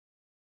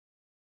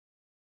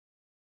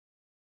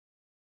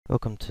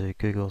Welcome to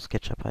Google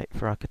SketchUp 8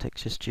 for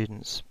Architecture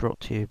students, brought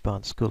to you by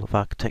the School of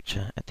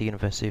Architecture at the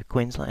University of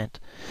Queensland.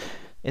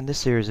 In this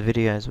series of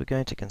videos we're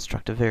going to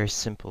construct a very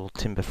simple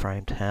timber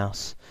framed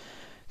house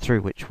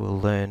through which we'll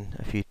learn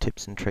a few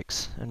tips and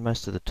tricks and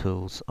most of the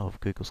tools of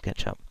Google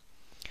SketchUp.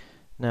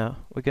 Now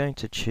we're going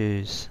to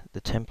choose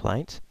the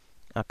template,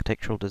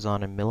 Architectural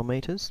Design in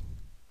Millimeters.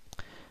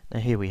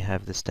 Now here we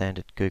have the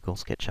standard Google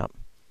SketchUp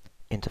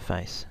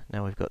interface.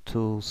 Now we've got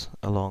tools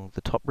along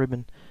the top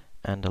ribbon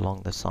and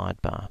along the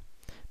sidebar.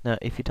 Now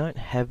if you don't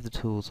have the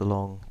tools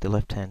along the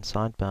left hand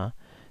sidebar,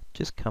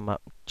 just come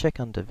up, check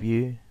under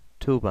View,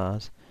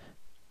 Toolbars,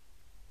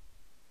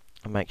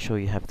 and make sure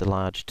you have the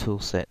large tool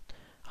set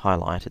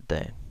highlighted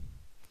there.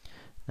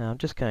 Now I'm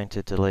just going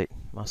to delete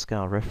my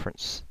scale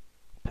reference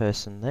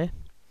person there.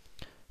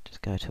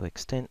 Just go to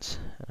Extents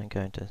and I'm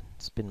going to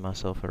spin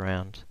myself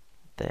around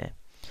there.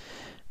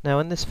 Now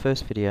in this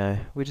first video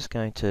we're just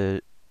going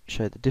to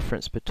show the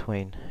difference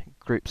between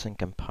groups and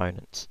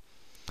components.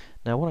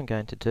 Now what I'm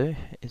going to do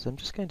is I'm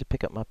just going to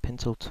pick up my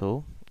pencil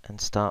tool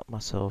and start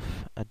myself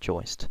a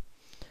joist.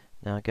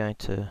 Now I'm going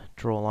to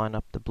draw a line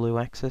up the blue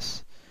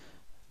axis.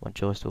 My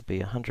joist will be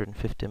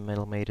 150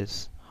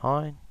 millimeters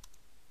high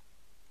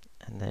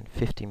and then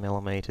 50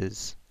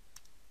 millimeters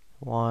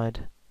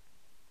wide.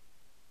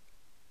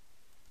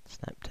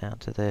 Snap down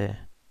to there,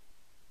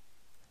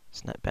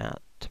 snap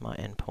out to my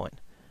end point.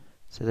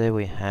 So there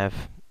we have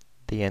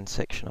the end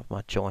section of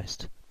my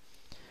joist.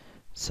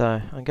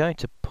 So I'm going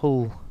to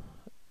pull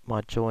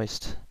my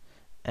joist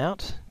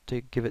out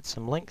to give it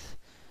some length,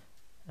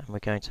 and we're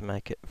going to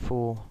make it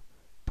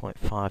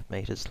 4.5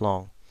 meters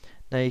long.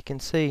 Now you can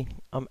see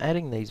I'm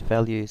adding these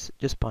values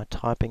just by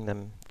typing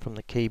them from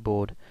the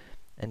keyboard,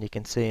 and you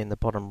can see in the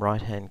bottom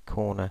right hand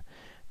corner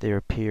they're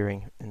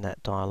appearing in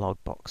that dialog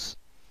box.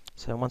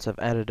 So once I've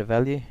added a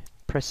value,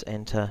 press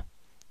enter,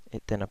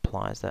 it then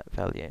applies that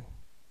value.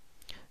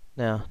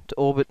 Now to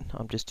orbit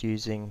I'm just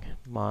using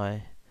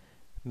my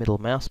middle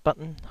mouse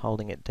button,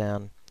 holding it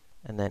down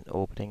and then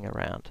orbiting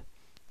around.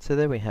 So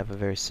there we have a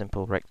very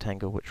simple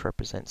rectangle which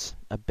represents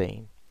a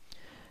beam.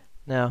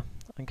 Now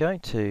I'm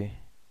going to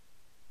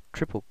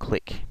triple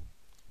click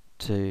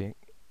to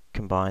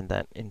combine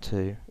that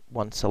into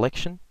one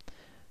selection.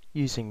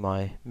 Using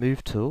my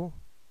move tool,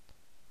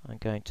 I'm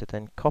going to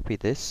then copy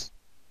this,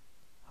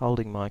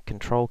 holding my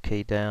control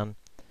key down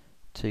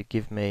to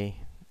give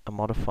me a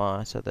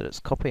modifier so that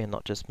it's copy and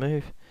not just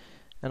move,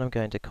 and I'm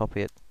going to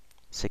copy it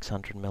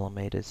 600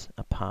 millimeters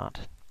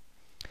apart.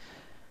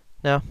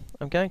 Now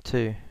I'm going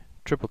to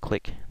triple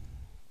click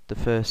the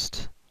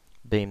first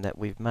beam that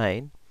we've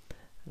made,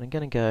 and I'm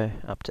going to go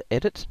up to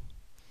Edit,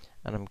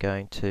 and I'm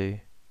going to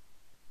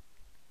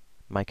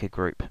make a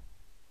group.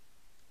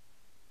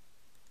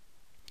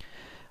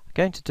 I'm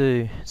going to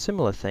do a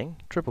similar thing,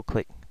 triple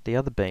click the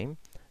other beam,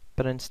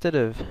 but instead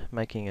of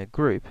making a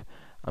group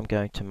I'm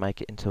going to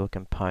make it into a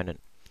component.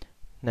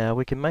 Now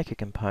we can make a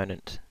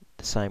component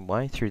the same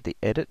way through the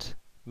Edit,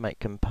 Make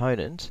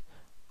Component,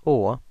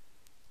 or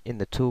in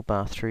the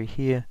toolbar through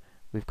here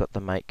we've got the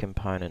Make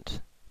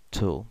Component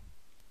tool.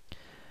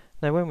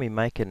 Now when we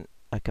make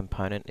a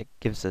component it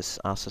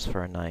asks us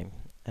for a name,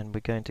 and we're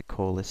going to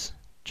call this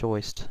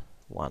Joist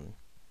 1.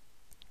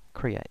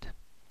 Create.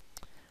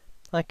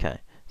 Okay,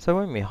 so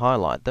when we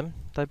highlight them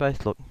they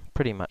both look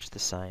pretty much the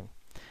same.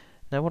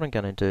 Now what I'm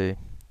going to do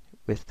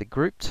with the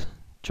grouped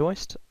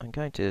joist, I'm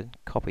going to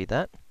copy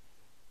that.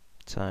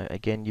 So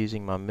again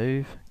using my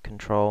move,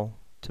 control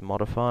to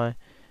modify,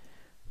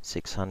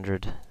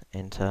 600,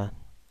 enter,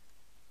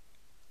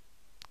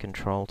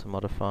 control to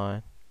modify,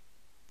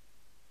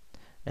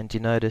 and you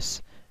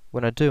notice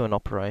when I do an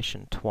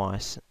operation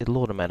twice it'll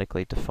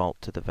automatically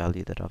default to the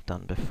value that I've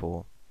done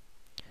before.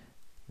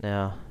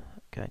 Now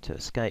I'm going to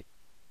escape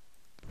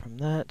from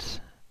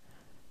that,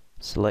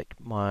 select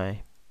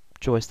my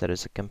joist that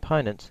is a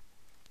component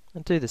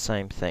and do the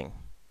same thing.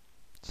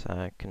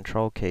 So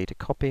control key to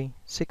copy,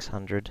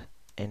 600,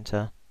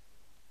 enter,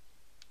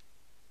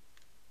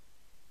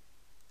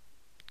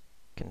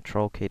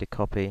 control key to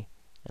copy,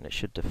 and it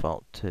should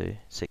default to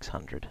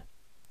 600.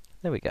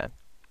 There we go.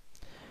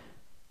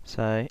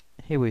 So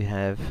here we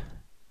have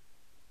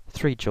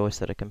 3 joists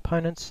that are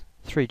components,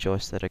 3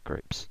 joists that are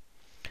groups.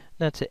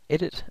 Now to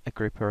edit a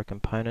group or a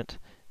component,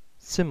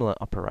 similar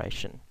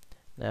operation.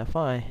 Now if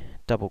I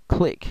double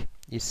click,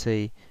 you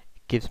see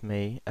it gives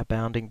me a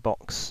bounding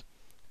box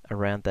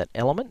around that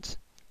element.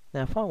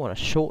 Now if I want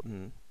to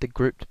shorten the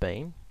grouped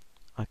beam,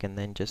 I can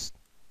then just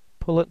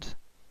pull it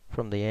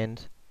from the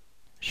end,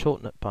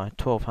 shorten it by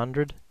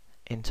 1200,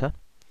 enter,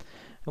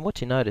 and what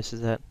you notice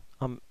is that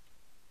I'm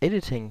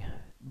editing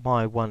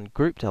my one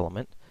grouped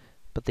element,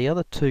 but the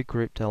other 2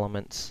 grouped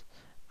elements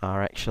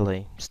are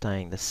actually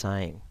staying the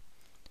same.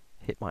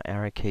 Hit my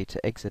arrow key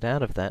to exit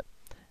out of that.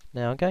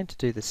 Now I'm going to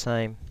do the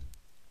same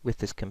with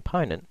this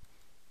component,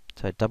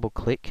 so double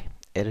click,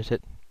 edit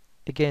it,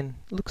 again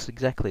looks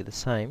exactly the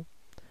same.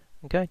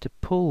 I'm going to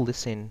pull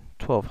this in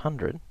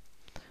 1200,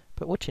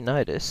 but what you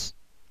notice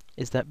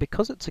is that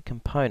because it's a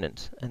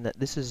component and that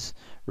this is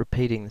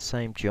repeating the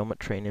same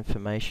geometry and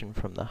information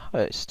from the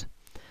host,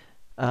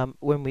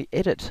 When we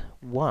edit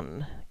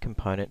one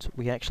component,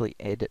 we actually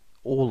edit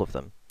all of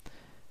them.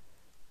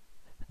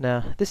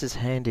 Now, this is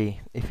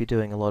handy if you're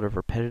doing a lot of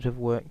repetitive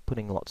work,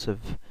 putting lots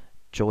of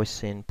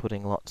joists in,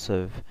 putting lots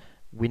of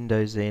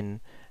windows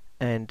in,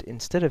 and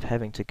instead of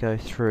having to go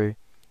through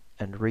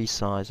and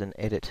resize and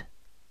edit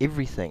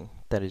everything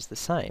that is the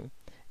same,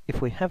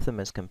 if we have them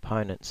as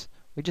components,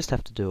 we just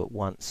have to do it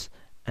once,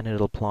 and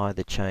it'll apply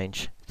the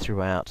change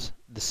throughout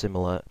the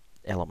similar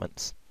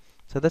elements.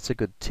 So that's a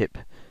good tip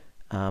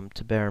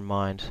to bear in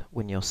mind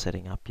when you're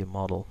setting up your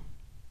model.